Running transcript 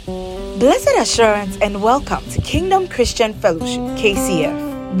Blessed assurance and welcome to Kingdom Christian Fellowship,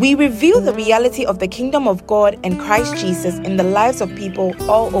 KCF. We reveal the reality of the kingdom of God and Christ Jesus in the lives of people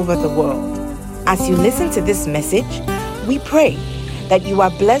all over the world. As you listen to this message, we pray that you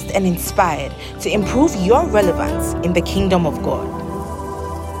are blessed and inspired to improve your relevance in the kingdom of God.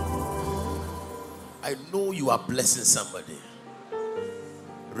 I know you are blessing somebody.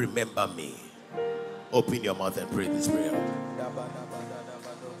 Remember me. Open your mouth and pray this prayer.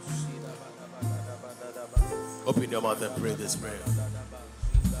 Open your mouth and pray this prayer.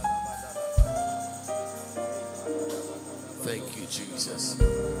 Thank you, Jesus.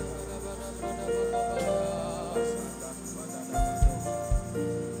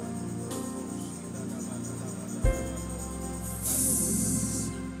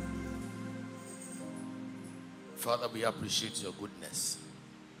 Father, we appreciate your goodness.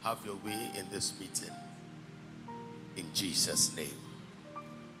 Have your way in this meeting. In Jesus' name.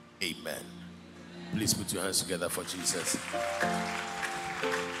 Amen. Please put your hands together for Jesus.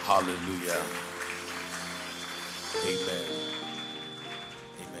 Hallelujah. Amen.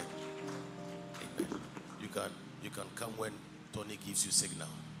 Amen. Amen. You can come when Tony gives you signal.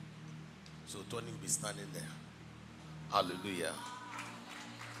 So Tony will be standing there. Hallelujah.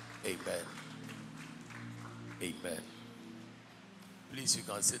 Amen. Amen. Please, you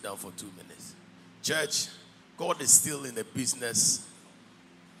can sit down for 2 minutes. Church, God is still in the business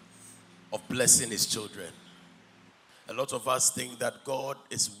of blessing his children. A lot of us think that God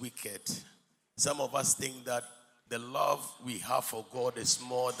is wicked. Some of us think that the love we have for God is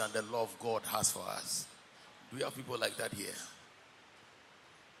more than the love God has for us. Do we have people like that here?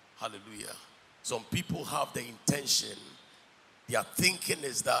 Hallelujah. Some people have the intention, their thinking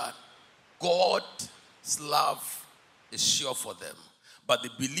is that God's love is sure for them. But they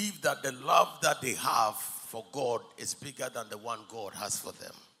believe that the love that they have for God is bigger than the one God has for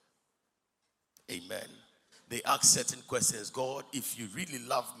them. Amen. They ask certain questions. God, if you really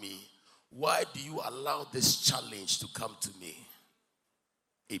love me, why do you allow this challenge to come to me?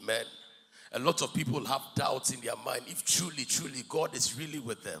 Amen. A lot of people have doubts in their mind if truly God is really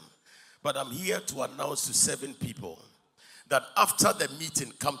with them. But I'm here to announce to 7 people that after the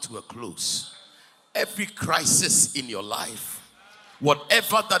meeting come to a close, every crisis in your life,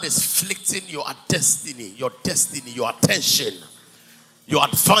 whatever that is afflicting your destiny, your attention, your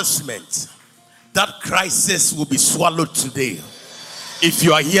advancement, that crisis will be swallowed today. If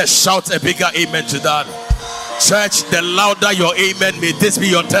you are here, shout a bigger amen to that. Church, the louder your amen, may this be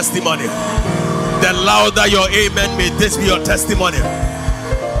your testimony. The louder your amen, may this be your testimony.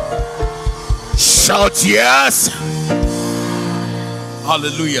 Shout yes.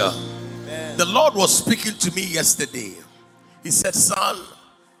 Hallelujah. Amen. The Lord was speaking to me yesterday. He said, son,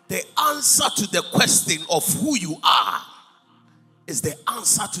 the answer to the question of who you are is the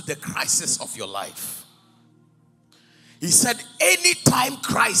answer to the crisis of your life. He said, anytime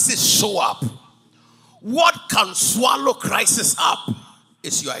crisis show up, what can swallow crisis up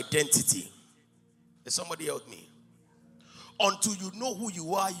is your identity. Is somebody help me? Until you know who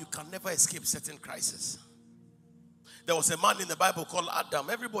you are, you can never escape certain crises. There was a man in the Bible called Adam.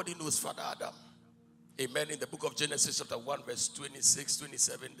 Everybody knows Father Adam. Amen. In the book of Genesis chapter 1 verse 26,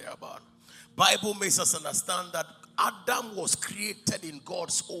 27 thereabout. Bible makes us understand that Adam was created in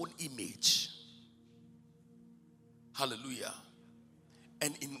God's own image. Hallelujah.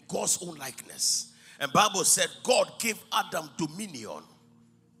 And in God's own likeness. And Bible said God gave Adam dominion.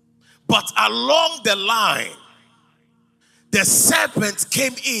 But along the line, the serpent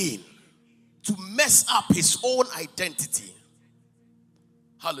came in to mess up his own identity.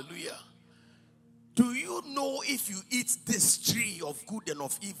 Hallelujah. Do you know if you eat this tree of good and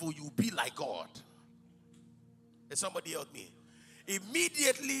of evil, you'll be like God? Can somebody help me?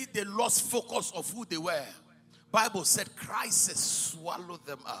 Immediately they lost focus of who they were. Bible said crisis swallowed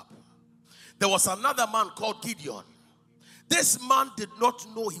them up. There was another man called Gideon. This man did not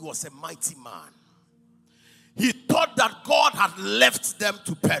know he was a mighty man. He thought that God had left them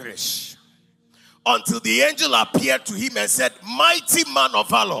to perish. Until the angel appeared to him and said, mighty man of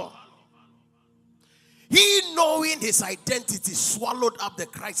valor. He, knowing his identity, swallowed up the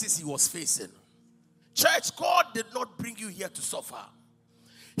crisis he was facing. Church, God did not bring you here to suffer.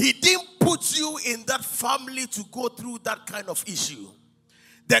 He didn't put you in that family to go through that kind of issue.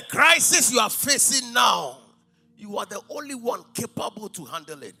 The crisis you are facing now, you are the only one capable to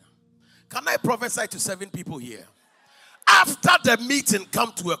handle it. Can I prophesy to 7 people here? After the meeting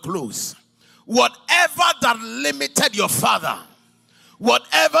come to a close, whatever that limited your father,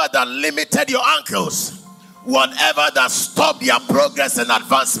 whatever that limited your uncles, whatever that stopped their progress and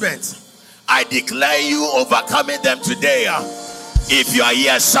advancement, I declare you overcoming them today. If you are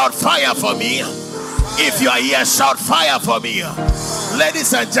here, shout fire for me. If you are here, shout fire for me.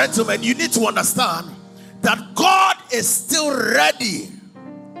 Ladies and gentlemen, you need to understand that God is still ready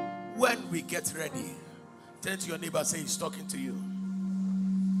when we get ready. Turn to your neighbor and say, he's talking to you.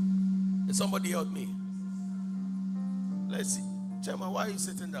 Can somebody help me? Let's see. Chairman, why are you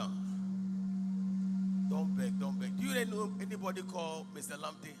sitting down? Don't beg, don't beg. Do you know anybody called Mr.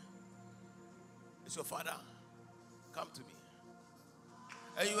 Lamptey? It's your father. Come to me.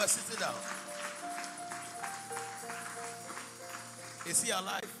 And you are sitting down. Is he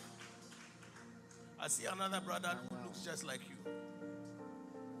alive? I see another brother who looks just like you.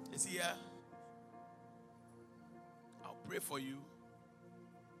 Is he here? I'll pray for you.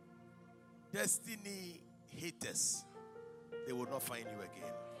 Destiny haters, they will not find you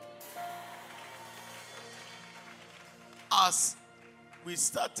again. As we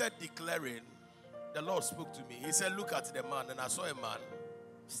started declaring, the Lord spoke to me. He said, look at the man. And I saw a man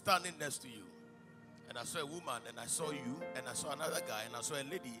standing next to you. And I saw a woman. And I saw you. And I saw another guy. And I saw a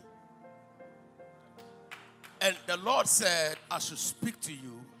lady. And the Lord said, I should speak to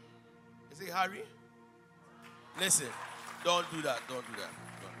you. Is it Harry? Listen, don't do that. Don't do that.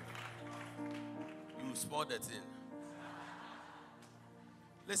 Don't do that. You spoiled the thing.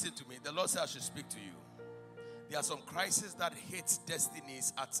 Listen to me. The Lord said I should speak to you. There are some crises that hit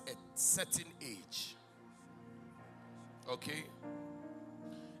destinies at a certain age. Okay?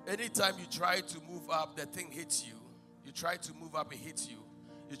 Anytime you try to move up, the thing hits you. You try to move up, it hits you.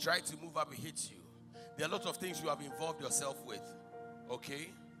 You try to move up, it hits you. There are a lot of things you have involved yourself with.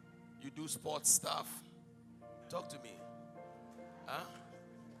 Okay? You do sports stuff. Talk to me. Huh?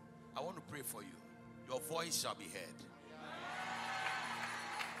 I want to pray for you. Your voice shall be heard.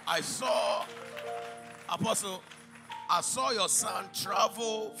 I saw... Apostle, I saw your son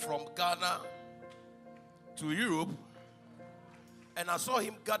travel from Ghana to Europe, and I saw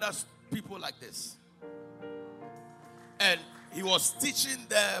him gather people like this. And he was teaching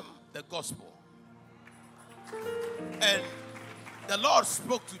them the gospel. And the Lord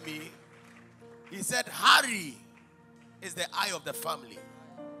spoke to me. He said, Harry is the eye of the family.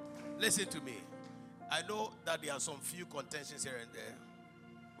 Listen to me. I know that there are some few contentions here and there.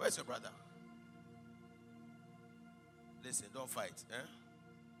 Where's your brother? Listen, don't fight.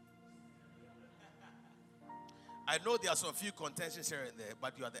 I know there are some few contentions here and there,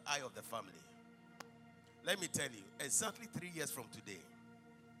 but you are the eye of the family. Let me tell you, exactly 3 years from today,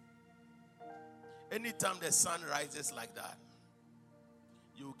 anytime the sun rises like that,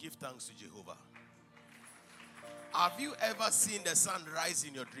 you will give thanks to Jehovah. Have you ever seen the sun rise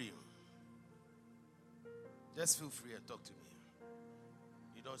in your dream? Just feel free and talk to me.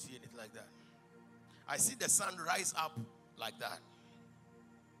 You don't see anything like that. I see the sun rise up like that.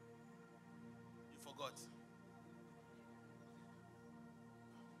 You forgot.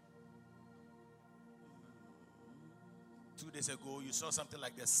 Two days ago, you saw something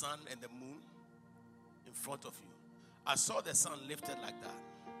like the sun and the moon in front of you. I saw the sun lifted like that.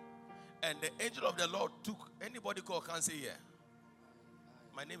 And the angel of the Lord took... Anybody call Ocansey here?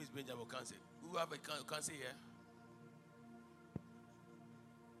 My name is Benjamin Ocansey. Who have a Ocansey here?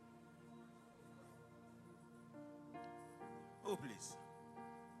 Oh, please.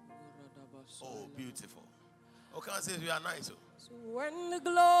 Oh, beautiful. Ocansey, we are nice. So when the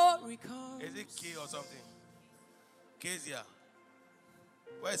glory comes... Is it K or something? Kezia.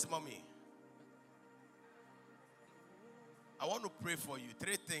 Where's mommy? I want to pray for you.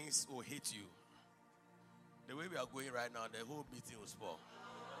 3 things will hit you. The way we are going right now, the whole meeting will spoil.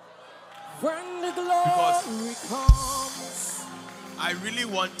 When the glory comes, I really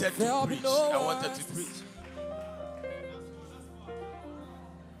wanted to preach. I wanted to preach.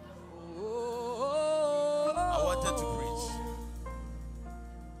 I wanted to preach.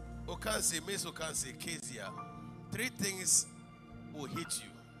 Ocansey, Miss Ocansey, Kezia. 3 things will hit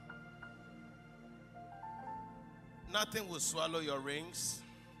you. Nothing will swallow your rings.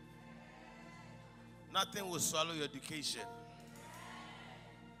 Nothing will swallow your education.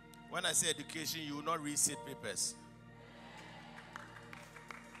 When I say education, you will not read seed papers.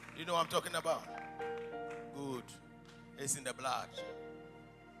 You know what I'm talking about? Good. It's in the blood.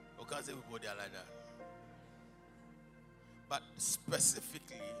 You can't say we go there like that. But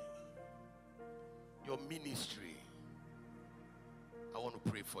specifically, your ministry, I want to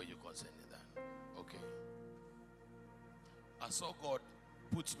pray for you concerning that. Okay. I saw God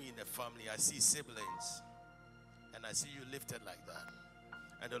put me in a family. I see siblings. And I see you lifted like that.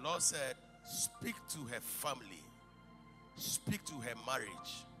 And the Lord said, speak to her family. Speak to her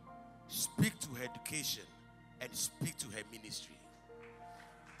marriage. Speak to her education. And speak to her ministry.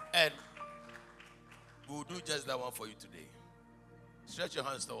 And we'll do just that one for you today. Stretch your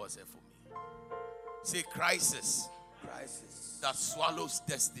hands towards her for me. Say crisis. Crisis That swallows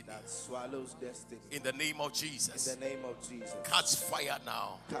destiny. that swallows destiny. In the name of Jesus. In the name of Jesus. Catch fire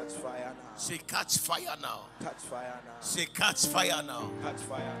now. Catch fire now. Say catch fire now. Catch fire now. Say catch fire now. Catch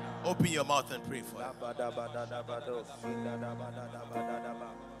fire now. Open your mouth and pray for her.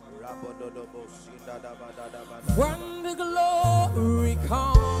 When the glory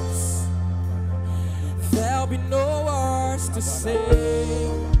comes, there'll be no words to say.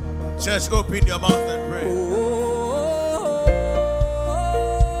 Just open your mouth and pray.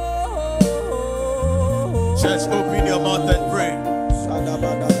 Just open your mouth and pray.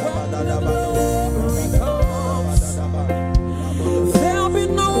 There'll be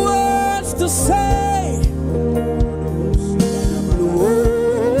no words to say.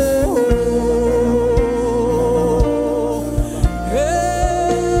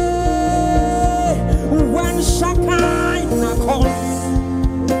 Hey, when Shekinah comes,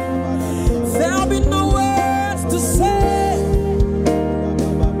 there'll be no words to say.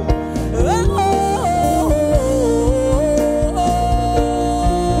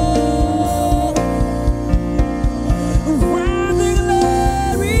 When the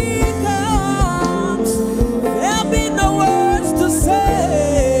glory comes, there'll be no words to say.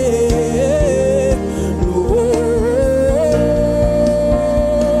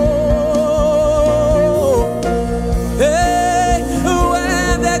 Hey,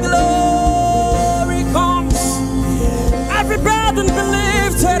 when the glory comes, every burden be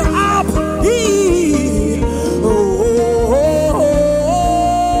lifted up.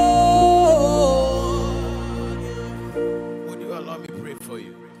 Would you allow me pray for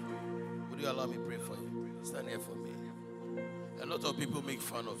you? Would you allow me pray for you? Stand here for me. A lot of people make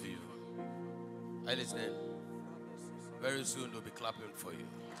fun of you. Are you listening? Very soon they'll be clapping for you.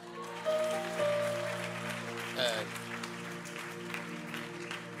 And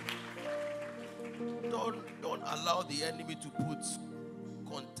don't allow the enemy to put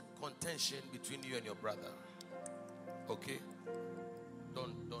contention between you and your brother. Okay?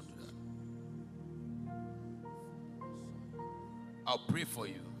 Don't do that. I'll pray for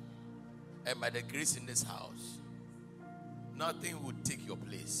you. And by the grace in this house, nothing will take your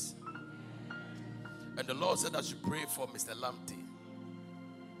place. And the Lord said I should pray for Mr. Lamptey.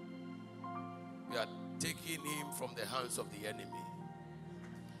 We are taking him from the hands of the enemy.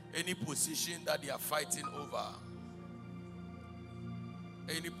 Any position that they are fighting over,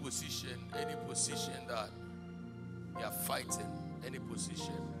 any position that they are fighting, any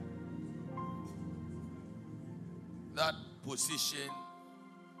position, that position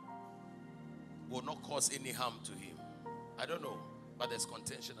will not cause any harm to him. I don't know, but there's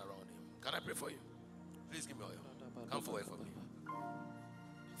contention around him. Can I pray for you? Please give me oil. Come forward for me.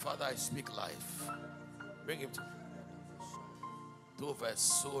 Father, I speak life. Bring him to me.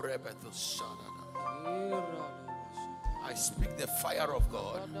 I speak the fire of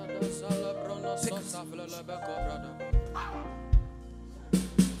God.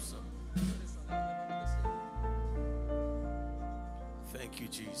 Thank you,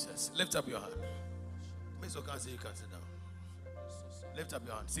 Jesus. Lift up your hand. Miss Ocansey, you can sit down. Lift up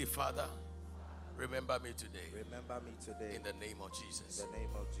your hand. Say, Father, remember me today. Remember me today. In the name of Jesus. In the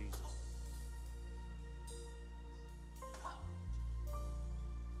name of Jesus.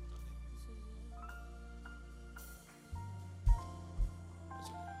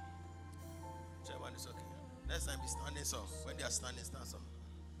 Chairman, it's okay. Next time be standing some. When they are standing, stand some.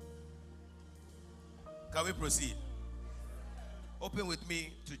 Can we proceed? Open with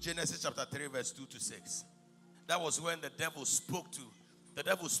me to Genesis chapter 3, verse 2 to 6. That was when the devil spoke to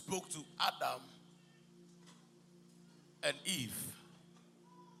Adam and Eve.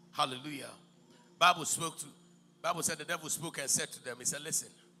 Hallelujah. Bible said the devil spoke and said to them, he said, listen,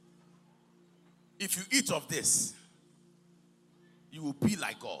 if you eat of this, you will be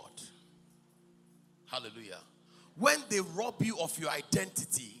like God. Hallelujah. When they rob you of your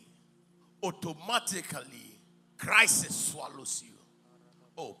identity, automatically crisis swallows you.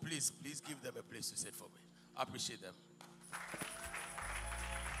 Oh, please give them a place to sit for me. I appreciate them.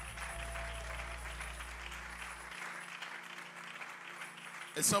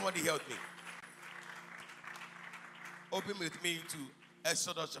 Is somebody help me? Open with me to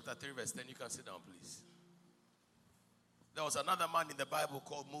Exodus chapter 3, verse 10. You can sit down, please. There was another man in the Bible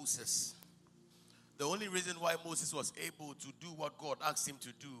called Moses. The only reason why Moses was able to do what God asked him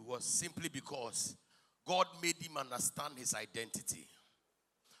to do was simply because God made him understand his identity.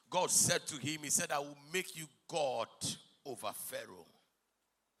 God said to him, he said, I will make you God over Pharaoh.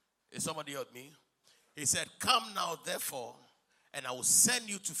 Is somebody heard me? He said, come now, therefore, and I will send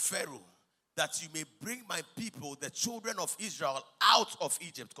you to Pharaoh, that you may bring my people, the children of Israel, out of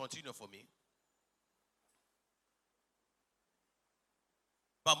Egypt. Continue for me.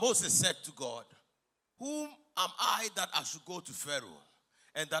 But Moses said to God, whom am I that I should go to Pharaoh,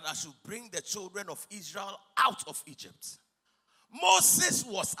 and that I should bring the children of Israel out of Egypt? Moses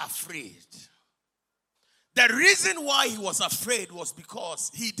was afraid. The reason why he was afraid was because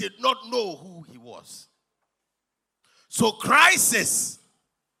he did not know who he was. So crisis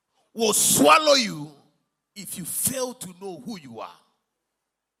will swallow you if you fail to know who you are.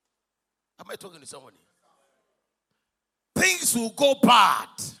 Am I talking to somebody? Things will go bad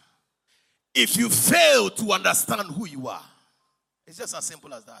if you fail to understand who you are. It's just as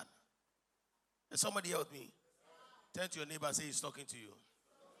simple as that. Is somebody help me? Turn to your neighbor and say he's talking to you.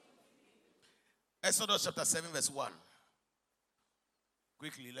 Exodus chapter 7 verse 1.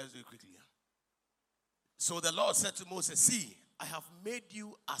 Quickly, let's do it quickly. So the Lord said to Moses, see, I have made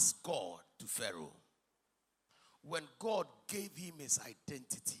you as God to Pharaoh. When God gave him his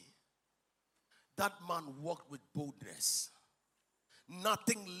identity, that man walked with boldness.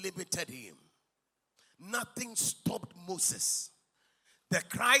 Nothing limited him. Nothing stopped Moses. The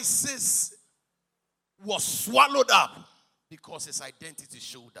crisis was swallowed up because his identity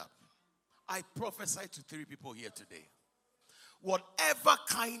showed up. I prophesy to 3 people here today. Whatever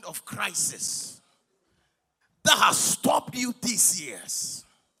kind of crisis that has stopped you these years,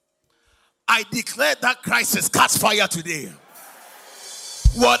 I declare that crisis catch fire today.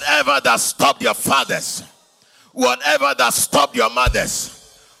 Whatever that stopped your fathers, whatever that stopped your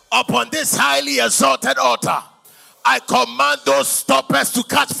mothers, upon this highly exalted altar, I command those stoppers to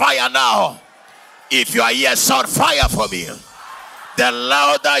catch fire now. If you are here, shout fire for me. The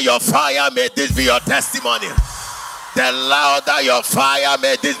louder your fire, may this be your testimony. The louder your fire,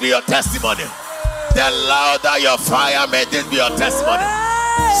 may this be your testimony. The louder your fire, may this be your testimony.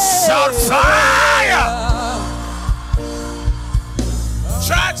 Shout fire!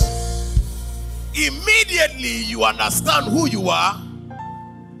 Church, immediately you understand who you are,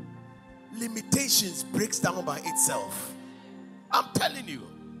 limitations breaks down by itself. I'm telling you.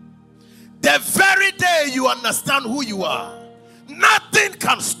 The very day you understand who you are, nothing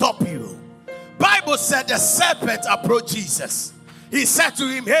can stop you. Bible said the serpent approached Jesus. He said to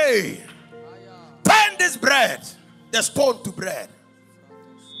him, hey, turn this bread, the stone to bread.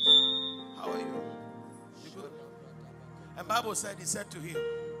 How are you? You good? And Bible said, he said to him,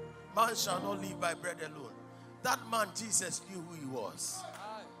 man shall not live by bread alone. That man, Jesus, knew who he was.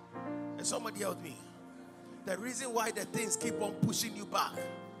 And somebody help me. The reason why the things keep on pushing you back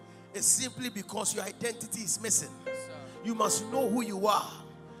is simply because your identity is missing. You must know who you are.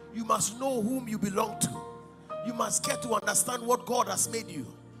 You must know whom you belong to. You must get to understand what God has made you.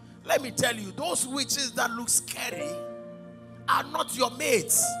 Let me tell you, those witches that look scary are not your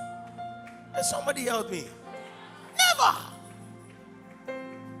mates. And somebody help me. Never.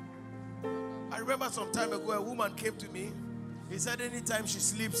 I remember some time ago, a woman came to me. He said anytime she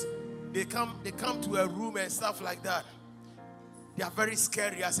sleeps, they come to her room and stuff like that. They are very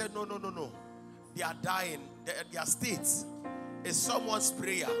scary. I said, no. They are dying. Their states is someone's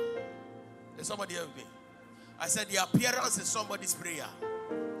prayer. Is somebody help me? I said the appearance is somebody's prayer.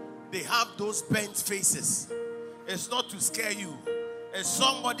 They have those bent faces. It's not to scare you. It's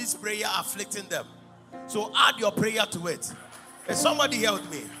somebody's prayer afflicting them. So add your prayer to it. And somebody help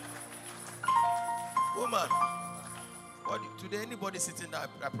me. Woman, today anybody sitting there,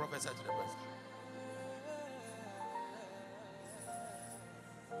 I prophesy to the person.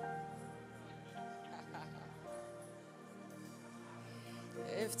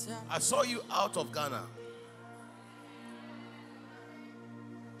 I saw you out of Ghana.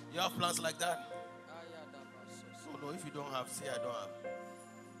 You have plans like that? No, if you don't have, say I don't have.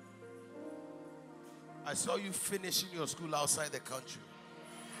 I saw you finishing your school outside the country.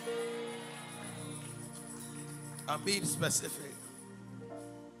 I'm being specific.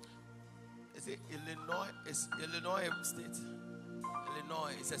 Is it Illinois? It's Illinois state.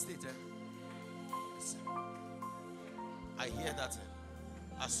 Illinois is a state, eh? I hear that.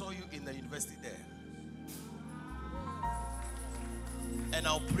 I saw you in the university there. And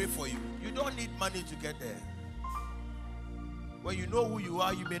I'll pray for you. You don't need money to get there. When you know who you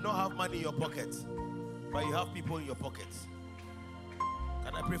are, you may not have money in your pocket, but you have people in your pocket.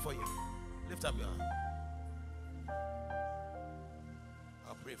 Can I pray for you? Lift up your hand.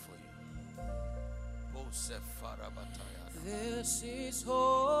 I'll pray for you. This is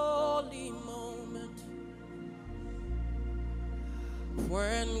holy moment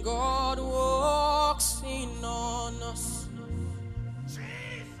when God walks in on us.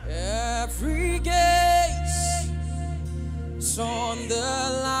 Every gaze is on the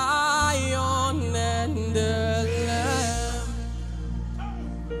lion.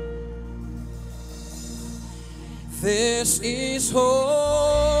 This is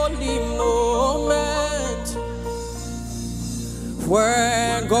holy moment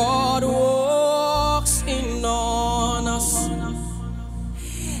where God walks in on us,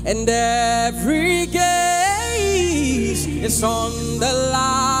 and every gaze is on the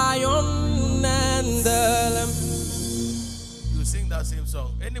Lion and the Lamb. You sing that same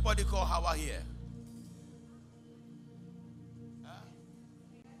song. Anybody call Hawa here?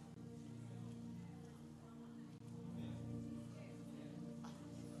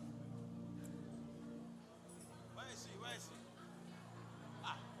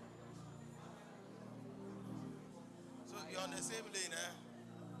 On the same lane, eh?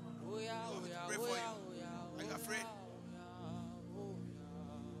 Pray for you. Are you afraid?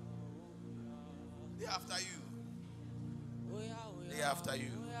 They after you. They after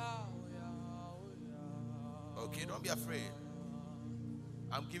you. Okay, don't be afraid.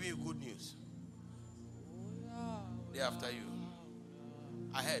 I'm giving you good news. They after you.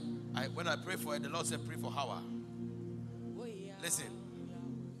 When I pray for it, the Lord said, pray for Hawa. Listen.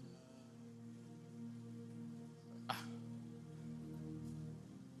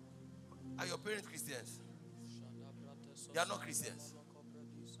 Are your parents Christians? They are not Christians.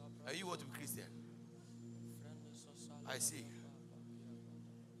 Are you want to be Christian? I see.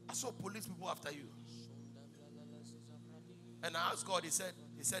 I saw police people after you. And I asked God, he said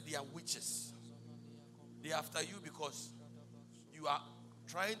they are witches. They are after you because you are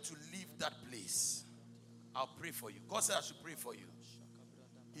trying to leave that place. I'll pray for you. God said I should pray for you.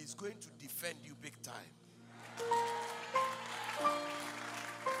 He's going to defend you big time.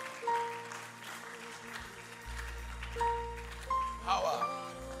 How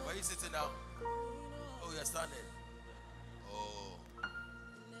where are you sitting now? Oh, you're standing. Oh.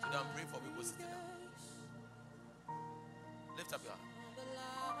 So now pray for people sitting down. Lift up your hand.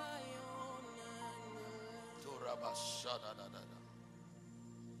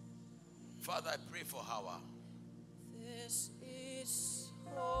 Father, I pray for Hawa. This is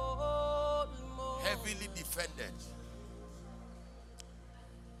Heavily defended.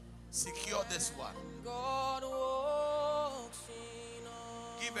 Secure this one. God walks in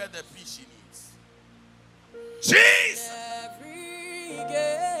on Give her the peace she needs. Jesus! every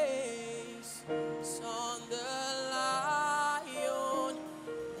gaze is on the Lion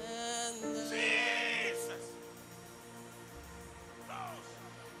and the Jesus!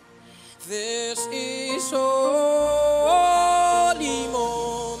 This is holy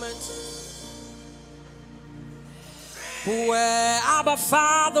moment where Abba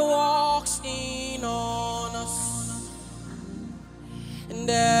Father walks in on us, and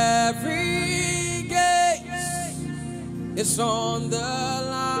every gaze is on the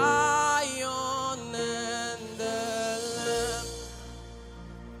Lion and the Lamb.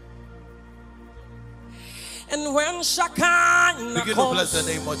 And when Shekinah Begin to bless the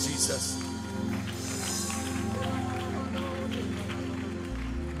name of Jesus.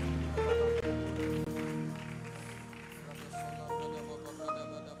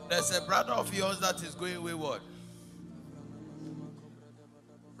 There's a brother of yours that is going wayward.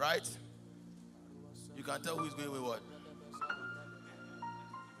 Right? You can tell who is going wayward.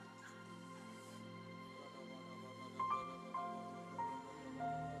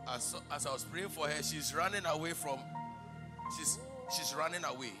 As I was praying for her, she's running away from, she's running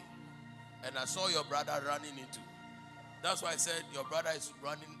away. And I saw your brother running into. That's why I said your brother is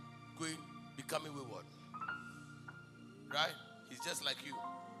running, becoming wayward. Right? He's just like you.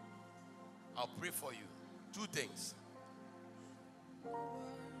 I'll pray for you. Two things.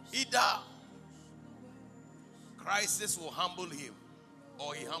 Either crisis will humble him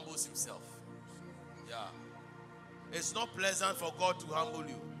or he humbles himself. Yeah. It's not pleasant for God to humble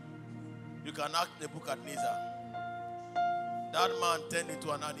you. You can act Nebuchadnezzar. That man turned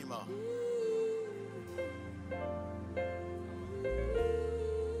into an animal.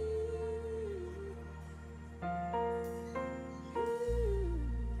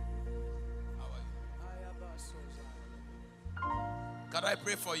 Can I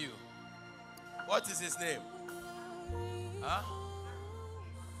pray for you? What is his name? Huh?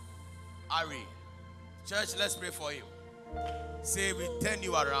 Ari. Church, let's pray for him. Say, we turn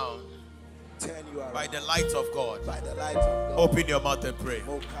you around. Turn you around. By the light of God. By the light of God. Open your mouth and pray.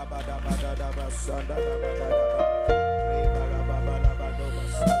 Open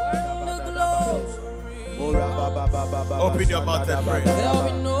your mouth and pray. There'll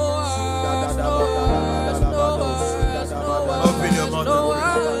be no words, no words, no words, no words. Open your mouth No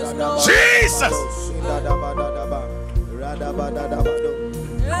and words, no pray. Jesus!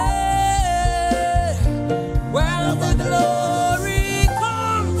 Hey, when the glory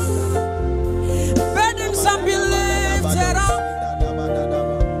comes, burdens are belayed.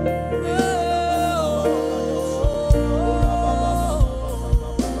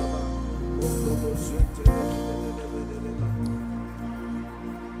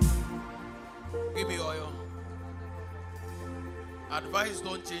 me oil. Advice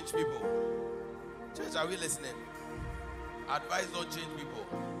don't change people. Church, are we listening? Advice don't change people.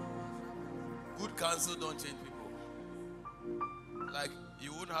 Good counsel don't change people. Like,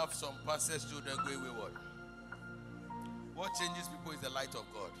 you wouldn't have some pastors' children going wayward. What changes people is the light of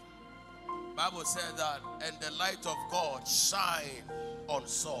God. Bible said that, and the light of God shine on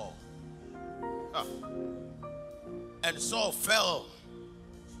Saul. And Saul fell.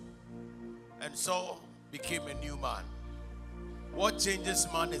 And Saul became a new man. What changes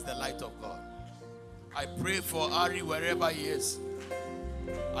man is the light of God. I pray for Ari wherever he is.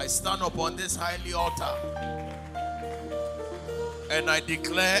 I stand upon this highly altar and I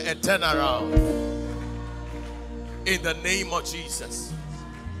declare a turnaround in the name of Jesus.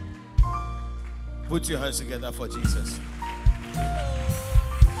 Put your hands together for Jesus.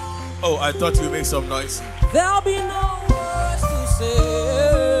 Oh, I thought you would make some noise. There'll be no words to say.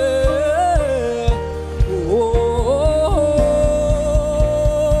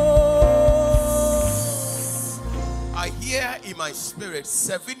 I hear in my spirit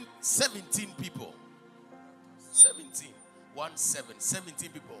 17 people. 17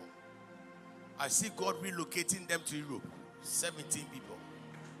 people. I see God relocating them to Europe. 17 people.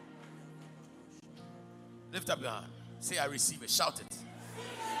 Lift up your hand. Say, I receive it. Shout it.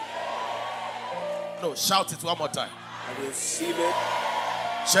 No, shout it one more time. I receive it.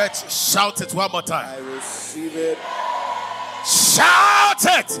 Church, shout it one more time. I receive it. Shout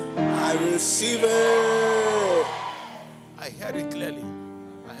it. I receive it. I heard it clearly.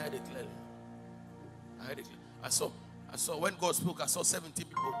 I saw when God spoke, I saw 17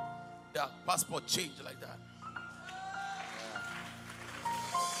 people. Their passport changed like that.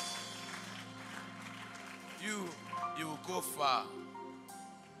 You will go far.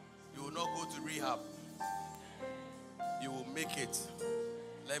 You will not go to rehab. You will make it.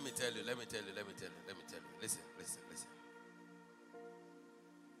 Let me tell you. Listen.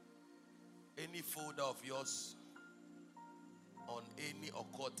 Any folder of yours on any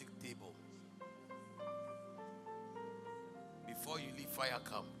occultic table, before you leave fire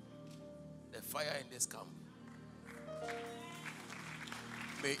camp, the fire in this camp,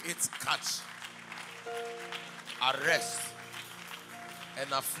 may it catch, arrest,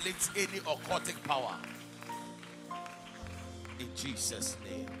 and afflict any occultic power. In Jesus'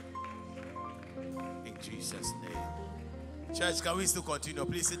 name. In Jesus' name. Church, can we still continue?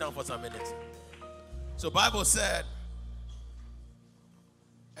 Please sit down for some minutes. So Bible said,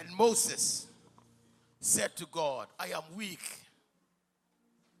 and Moses said to God, I am weak.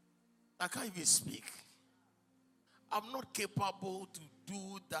 I can't even speak. I'm not capable to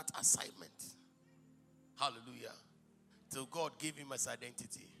do that assignment. Hallelujah. Till God gave him his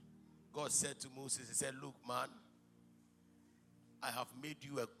identity. God said to Moses, he said, look, man, I have made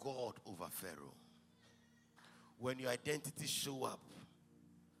you a God over Pharaoh. When your identity show up,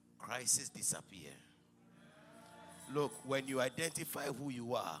 crises disappear. Look, when you identify who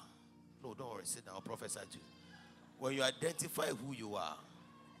you are, no, don't worry, sit down, I'll prophesy to you. When you identify who you are,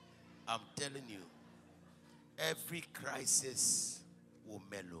 I'm telling you, every crisis will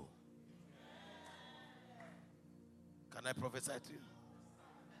mellow. Can I prophesy to you?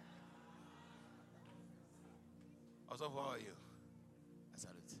 Also, how are you? I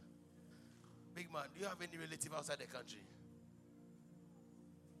salute. Big man, do you have any relative outside the country?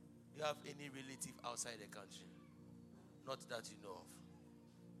 Do you have any relative outside the country? Not that you know of.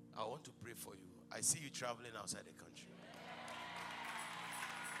 I want to pray for you. I see you traveling outside the country.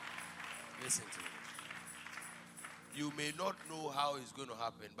 Listen to me. You may not know how it's going to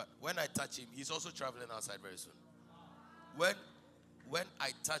happen, but when I touch him, he's also traveling outside very soon. When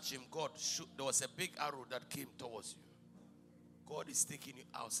I touch him, God, there was a big arrow that came towards you. God is taking you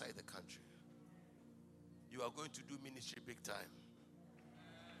outside the country. You are going to do ministry big time.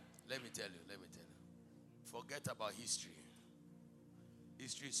 Let me tell you. Forget about history.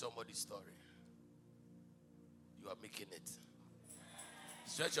 History is somebody's story. You are making it.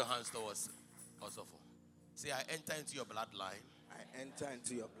 Stretch your hands towards Osofo. Say, I enter into your bloodline. I enter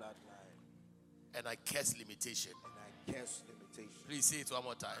into your bloodline. And I curse limitation. And I curse limitation. Please say it one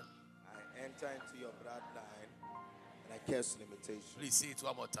more time. I enter into your bloodline. And I curse limitation. Please say it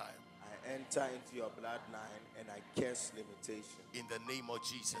one more time. I enter into your bloodline and I curse limitation. In the name of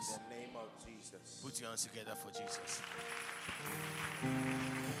Jesus. In the name of Jesus. Put your hands together for Jesus.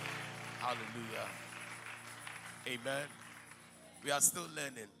 Hallelujah. Amen. We are still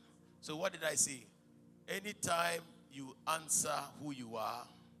learning. So what did I say? Anytime you answer who you are,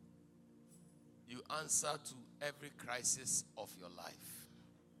 you answer to every crisis of your life.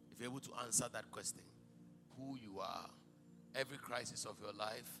 If you're able to answer that question, who you are, every crisis of your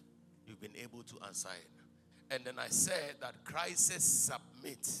life, you've been able to answer it. And then I said that crises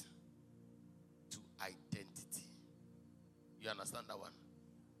submit to identity. You understand that one?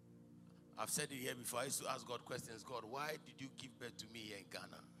 I've said it here before. I used to ask God questions. God, why did you give birth to me here in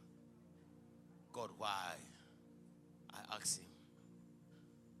Ghana? God, why? I asked him.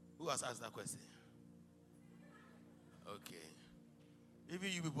 Who has asked that question? Okay. Even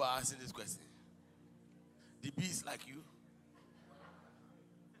you people are asking this question. The bees like you?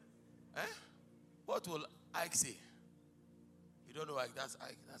 Eh? What will Ike say? You don't know Ike, that's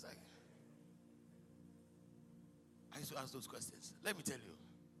Ike. That's Ike. I used to ask those questions. Let me tell you.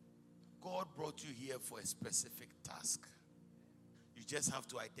 God brought you here for a specific task. You just have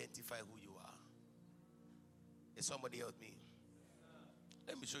to identify who you are. Is somebody help me?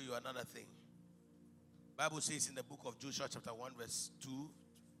 Let me show you another thing. Bible says in the book of Joshua chapter 1 verse 2,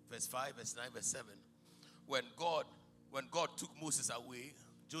 verse 5, verse 9, verse 7. When God took Moses away,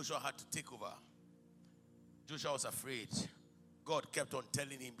 Joshua had to take over. Joshua was afraid. God kept on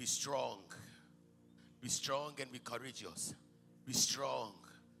telling him, be strong. Be strong and be courageous. Be strong.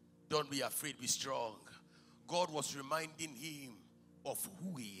 Don't be afraid, be strong. God was reminding him of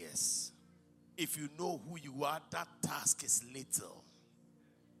who he is. If you know who you are, that task is little.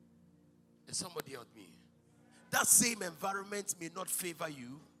 Is somebody help me? That same environment may not favor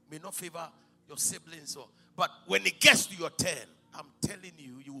you, may not favor your siblings, but when it gets to your turn, I'm telling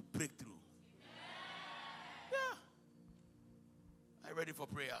you, you will break through. Yeah. Are you ready for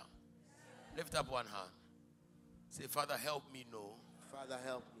prayer? Lift up one hand. Say, Father, help me know. Father,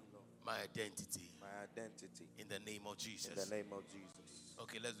 help me know my identity. my identity. In the name of Jesus. In the name of Jesus.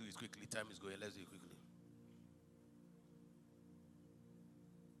 Okay, let's do it quickly. Time is going. Let's do it quickly.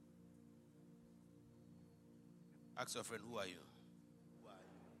 Ask your friend, who are you? Who are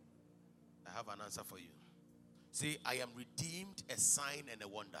you? I have an answer for you. Say, I am redeemed, a sign and a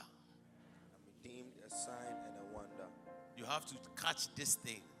wonder. I'm redeemed, a sign and a wonder. You have to catch this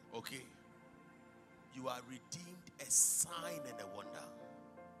thing, okay? You are redeemed, a sign and a wonder.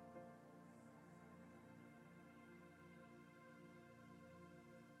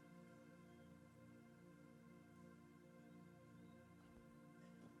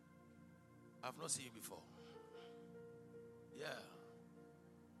 I've not seen you before. Yeah.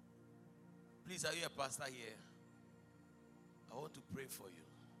 Please, are you a pastor here? I want to pray for you.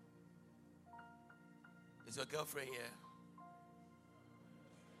 Is your girlfriend here?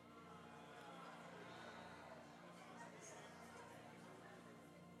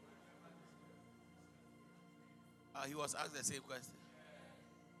 He was asked the same question.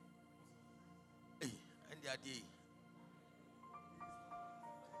 Hey, and the idea.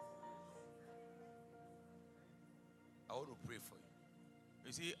 I want to pray for you.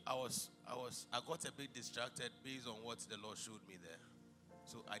 You see, I got a bit distracted based on what the Lord showed me there.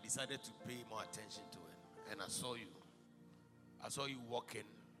 So I decided to pay more attention to it. And I saw you. I saw you walking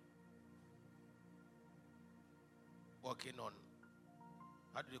on,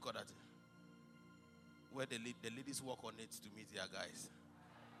 how do you call that? Where the ladies walk on it to meet their guys.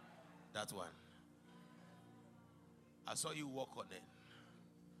 That one. I saw you walk on it.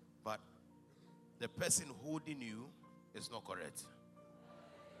 But the person holding you is not correct.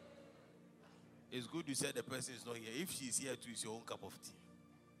 It's good you said the person is not here. If she's here too, it's your own cup of tea.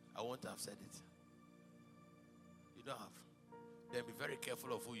 I won't have said it. You don't have. Then be very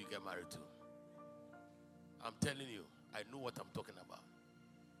careful of who you get married to. I'm telling you, I know what I'm talking about.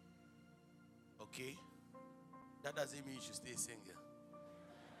 Okay? That doesn't mean you should stay single.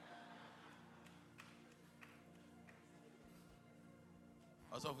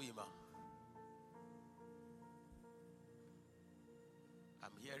 What's up with you, man? I'm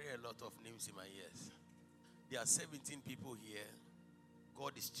hearing a lot of names in my ears. There are 17 people here.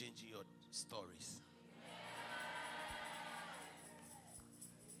 God is changing your stories.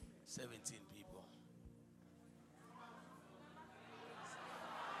 17 people.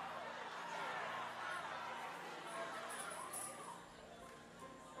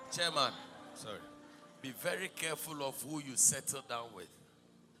 Chairman, sorry. Be very careful of who you settle down with.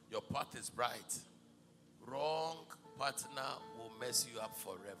 Your path is bright. Wrong partner will mess you up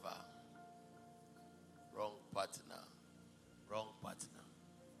forever. Wrong partner. Wrong partner.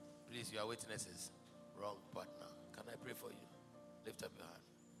 Please, you are witnesses. Wrong partner. Can I pray for you? Lift up your hand.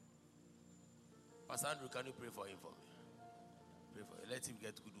 Pastor Andrew, can you pray for him for me? Pray for him. Let him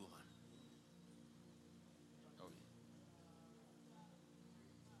get good woman.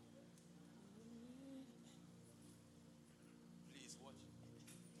 Please watch.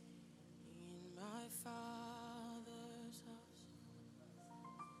 In my Father's house,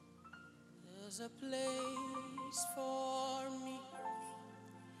 there's a place for me.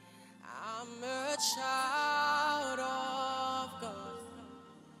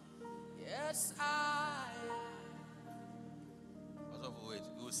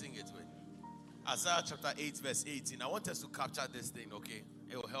 will sing it with. Isaiah chapter 8, verse 18. I want us to capture this thing, okay?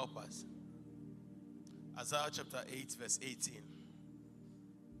 It will help us. Isaiah chapter 8, verse 18.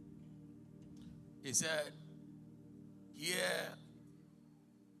 He said, "Here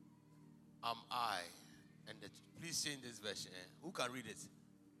am I." And please change this version. Who can read it?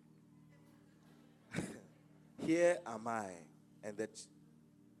 Here am I, and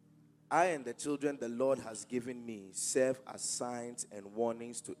I and the children the Lord has given me serve as signs and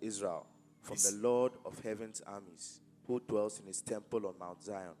warnings to Israel from the Lord of heaven's armies, who dwells in his temple on Mount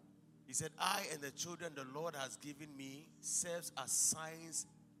Zion. He said, "I and the children the Lord has given me serves as signs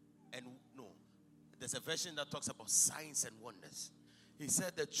and no. There's a version that talks about signs and wonders. He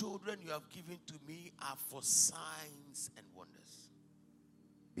said, the children you have given to me are for signs and wonders.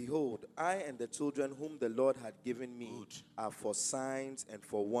 Behold, I and the children whom the Lord had given me are for signs and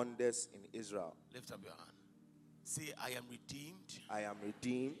for wonders in Israel. Lift up your hand. Say, I am redeemed. I am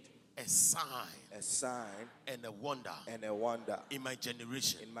redeemed. A sign. A sign. And a wonder. And a wonder. In my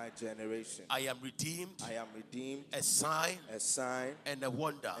generation. In my generation. I am redeemed. I am redeemed. A sign. A sign. And a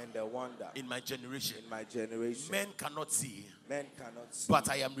wonder. And a wonder. In my generation. In my generation. Men cannot see. Men cannot see. But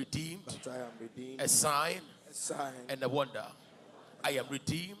I am redeemed. But I am redeemed. A sign. A sign. And a wonder. I am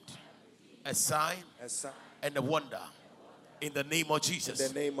redeemed. A sign. A sign. And a wonder. In the name of Jesus.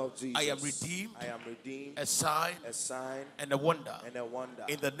 In the name of Jesus. I am redeemed. I am redeemed. A sign. A sign. And a wonder. And a wonder.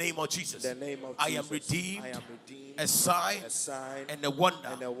 In the name of Jesus. In the name of I Jesus. am redeemed. I am redeemed. A sign. A sign. And a wonder.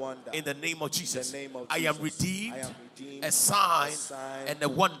 And a wonder. In the name of Jesus. In the name of I Jesus. am redeemed. I am redeemed. A sign. A sign. And a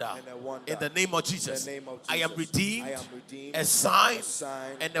wonder. And a wonder. In the name of Jesus. In the name of I am Jesus. redeemed. I am redeemed. A sign. A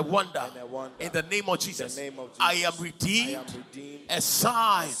sign. And a wonder. And a wonder. In the name of Jesus. In the name of Jesus. I am redeemed. I am redeemed. A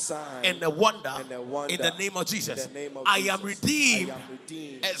sign. A sign. And a wonder. And a wonder. In the name of Jesus. In the name of I Jesus. am redeemed. I am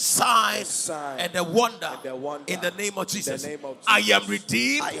redeemed. A sign, and a wonder, and a wonder. in the name of Jesus. In the name of Jesus. I am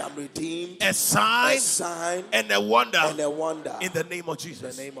redeemed. I am redeemed. A sign, and a wonder, and a wonder. in the name of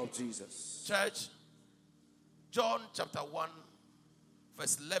Jesus. In the name of Jesus. Church, John chapter 1,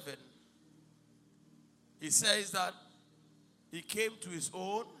 verse 11, he says that he came to his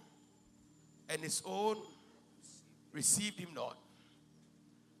own, and his own received him not.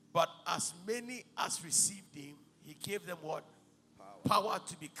 But as many as received him, he gave them what? Power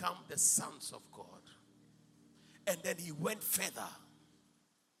to become the sons of God. And then he went further.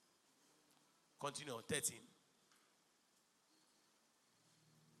 Continue on 13.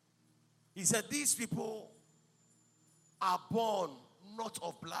 He said, these people are born not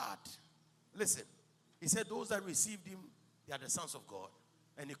of blood. Listen. He said, those that received him, they are the sons of God.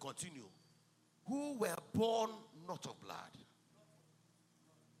 And he continued. Who were born not of blood.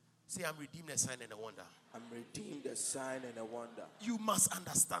 Say, I'm redeemed, a sign and a wonder. I'm redeemed, a sign and a wonder. You must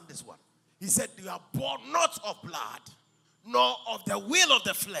understand this one. He said, you are born not of blood, nor of the will of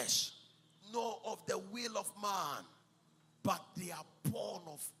the flesh, nor of the will of man, but they are born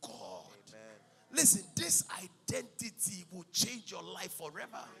of God. Amen. Listen, this identity will change your life forever.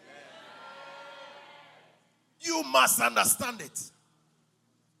 Amen. You must understand it.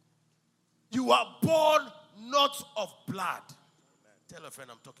 You are born not of blood. Tell a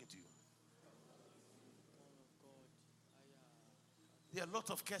friend, I'm talking to you. There are a lot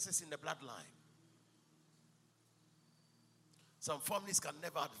of curses in the bloodline. Some families can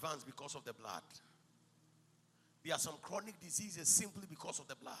never advance because of the blood. There are some chronic diseases simply because of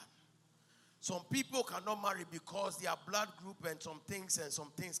the blood. Some people cannot marry because their blood group and some things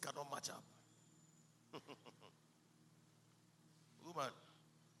cannot match up. Woman,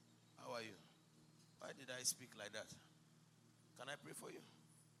 how are you? Why did I speak like that? Can I pray for you?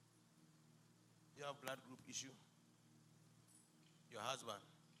 You have blood group issue? Your husband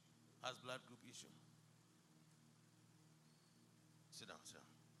has blood group issue? Sit down, sir.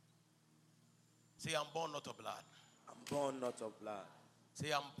 Say, I'm born not of blood. I'm born not of blood.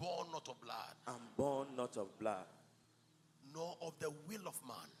 Say, I'm born not of blood. I'm born not of blood. Nor of the will of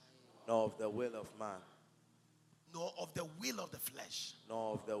man. Nor of the will of man. Nor of the will of the flesh.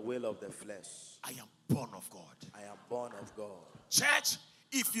 Nor of the will of the flesh. I am born of God. I am born of God. Church,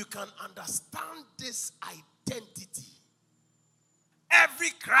 if you can understand this identity, every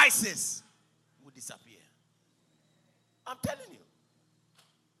crisis will disappear. I'm telling you.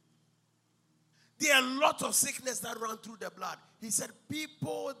 There are a lot of sickness that run through the blood. He said,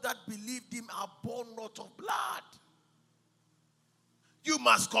 people that believed him are born not of blood. You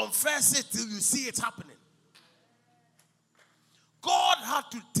must confess it till you see it happening. God had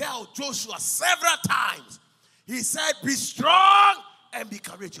to tell Joshua several times. He said, be strong and be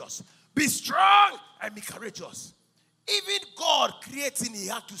courageous. Be strong and be courageous. Even God creating, he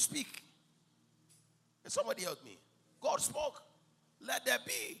had to speak. Can somebody help me? God spoke. Let there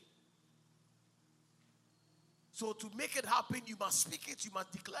be. So to make it happen, you must speak it, you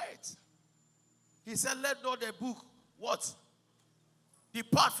must declare it. He said, let not the book, what?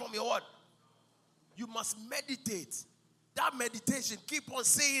 Depart from your what? You must meditate. That meditation, keep on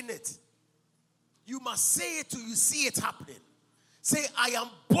saying it. You must say it till you see it happening. Say, I am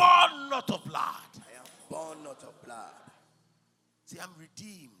born not of blood. I am born not of blood. Say, I'm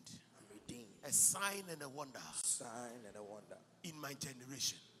redeemed. I'm redeemed. A sign and a wonder. Sign and a wonder. In my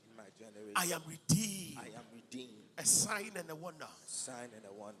generation. In my generation. I am redeemed. I am redeemed. A sign and a wonder. Sign and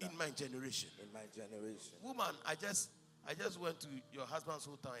a wonder. In my generation. In my generation. Woman, I just went to your husband's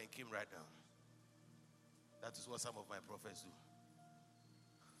hometown and came right now. That is what some of my prophets do.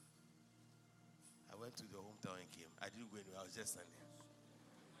 I went to the hometown and came. I didn't go anywhere. I was just standing.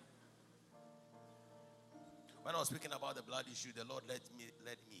 When I was speaking about the blood issue, the Lord led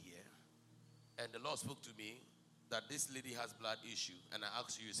me here. And the Lord spoke to me that this lady has blood issue. And I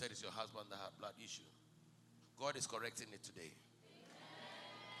asked you, you said it's your husband that has blood issue. God is correcting it today.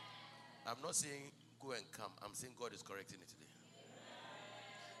 I'm not saying go and come. I'm saying God is correcting it today.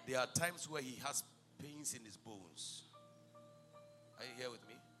 There are times where he has pains in his bones. Are you here with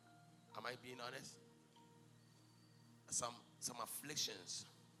me? Am I being honest? Some afflictions,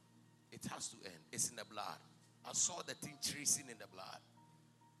 it has to end. It's in the blood. I saw the thing tracing in the blood.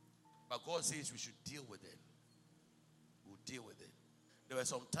 But God says we should deal with it. We'll deal with it. There were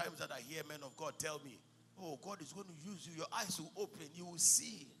some times that I hear men of God tell me, oh, God is going to use you. Your eyes will open. You will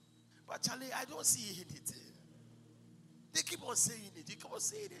see. But Charlie, I don't see anything. They keep on saying it. They keep on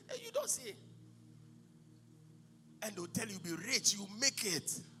saying it. And you don't see it. And they'll tell you, be rich. You make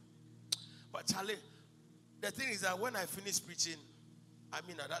it. But Charlie, the thing is that when I finish preaching, at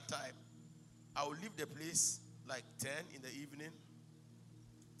that time, I will leave the place like 10 in the evening,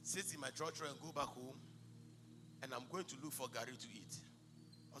 sit in my church and go back home, and I'm going to look for Gary to eat.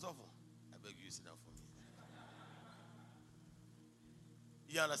 What's up? I beg you, sit down for me.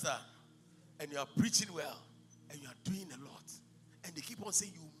 You understand? And you are preaching well, and you are doing a lot. And they keep on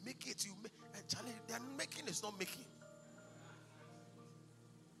saying, you make it, you make. And Charlie, they are making, it's not making.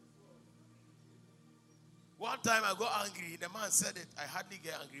 One time I got angry. The man said it. I hardly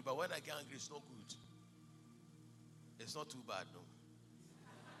get angry, but when I get angry, it's not good. It's not too bad, no.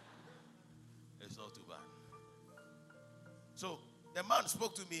 It's not too bad. So the man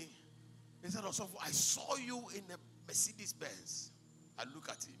spoke to me. He said, Osofo, I saw you in a Mercedes Benz. I look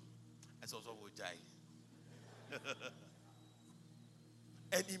at him. I said, Osofo, Jai.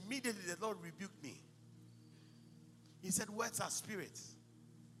 And immediately the Lord rebuked me. He said, words are spirits.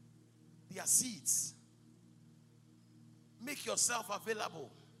 They are seeds. Make yourself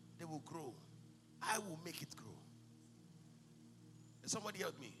available. They will grow. I will make it grow. Somebody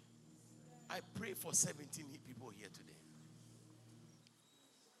help me. I pray for 17 people here today.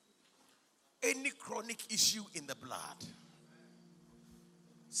 Any chronic issue in the blood,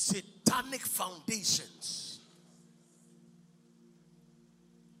 satanic foundations,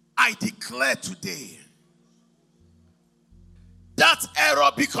 I declare today that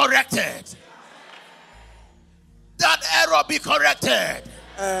error be corrected. That error be corrected.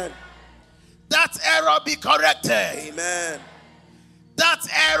 Amen. That error be corrected. Amen. That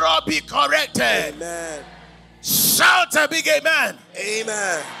error be corrected. Amen. Shout a big amen.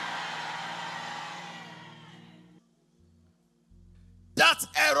 Amen. That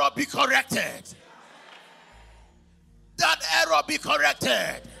error be corrected. That error be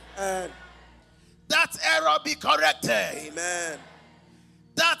corrected. Amen. That error be corrected. Amen.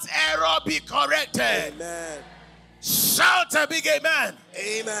 That error be corrected. Amen. Shout a big amen.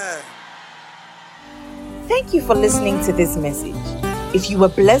 Amen. Thank you for listening to this message. If you were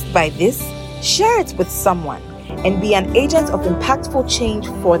blessed by this, share it with someone and be an agent of impactful change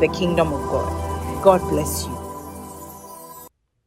for the kingdom of God. God bless you.